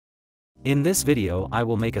In this video I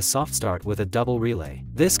will make a soft start with a double relay.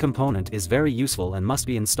 This component is very useful and must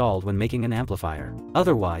be installed when making an amplifier.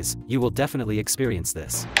 Otherwise, you will definitely experience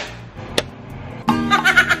this.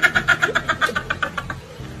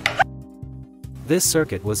 This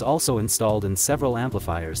circuit was also installed in several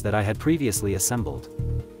amplifiers that I had previously assembled.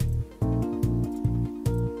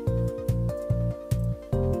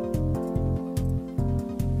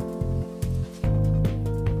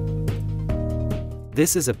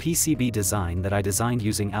 This is a PCB design that I designed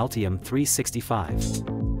using Altium 365.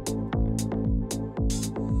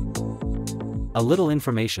 A little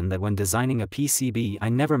information that when designing a PCB I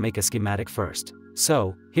never make a schematic first.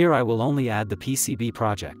 So, here I will only add the PCB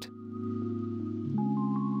project.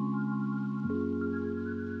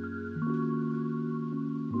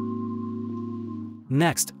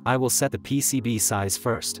 Next, I will set the PCB size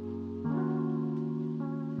first.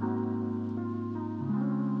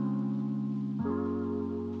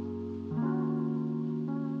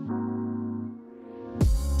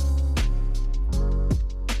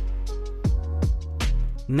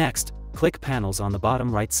 Next, click Panels on the bottom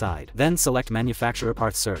right side. Then select Manufacturer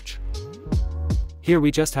Parts Search. Here we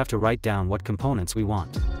just have to write down what components we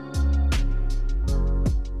want.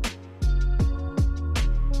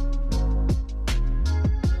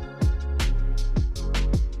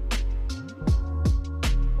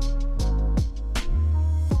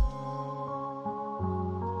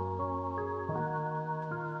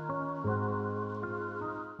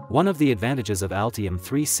 One of the advantages of Altium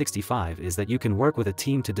 365 is that you can work with a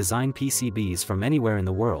team to design PCBs from anywhere in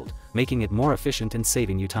the world, making it more efficient and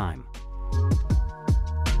saving you time.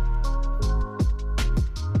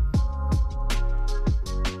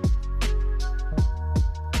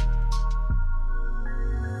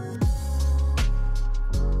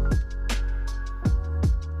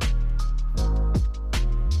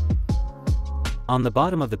 On the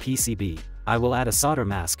bottom of the PCB, I will add a solder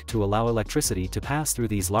mask to allow electricity to pass through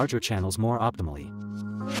these larger channels more optimally.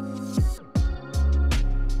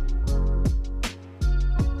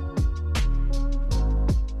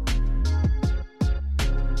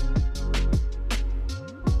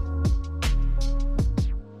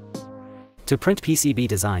 To print PCB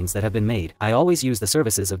designs that have been made, I always use the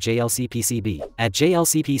services of jlcpcb. At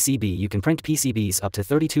jlcpcb you can print PCBs up to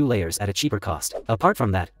 32 layers at a cheaper cost. Apart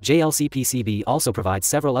from that, jlcpcb also provides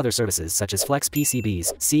several other services such as flex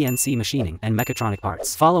PCBs, CNC machining, and mechatronic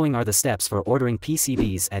parts. Following are the steps for ordering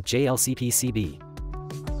PCBs at jlcpcb.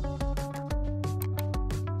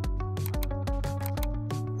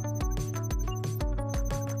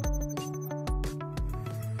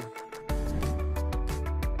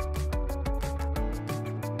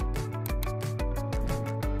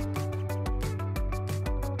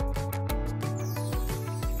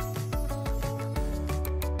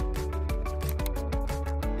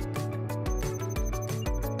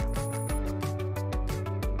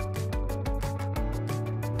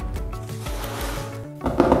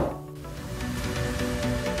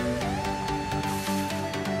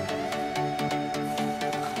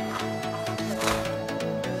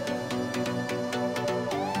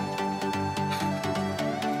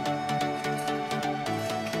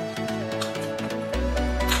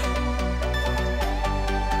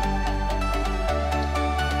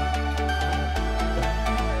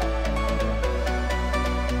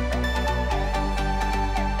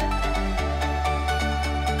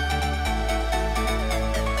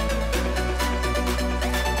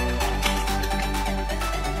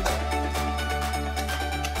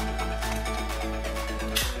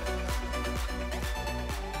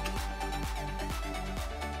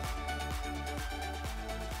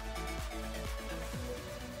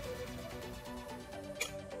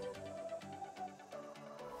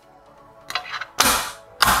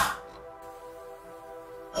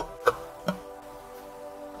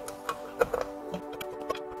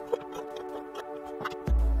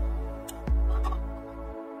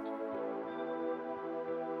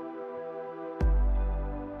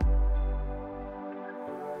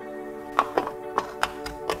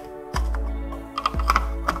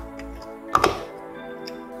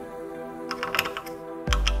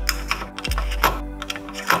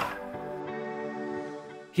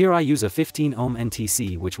 Here I use a 15 ohm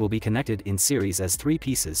NTC which will be connected in series as 3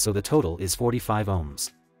 pieces, so the total is 45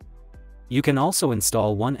 ohms. You can also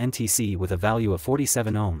install one NTC with a value of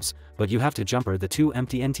 47 ohms, but you have to jumper the 2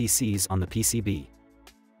 empty NTCs on the PCB.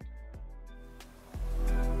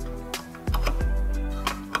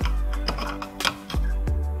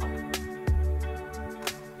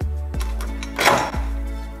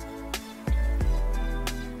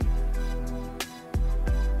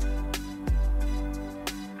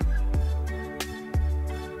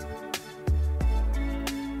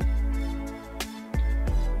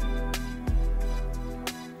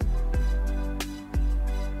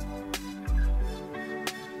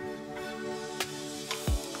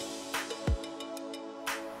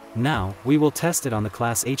 Now, we will test it on the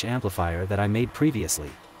Class H amplifier that I made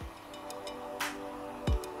previously.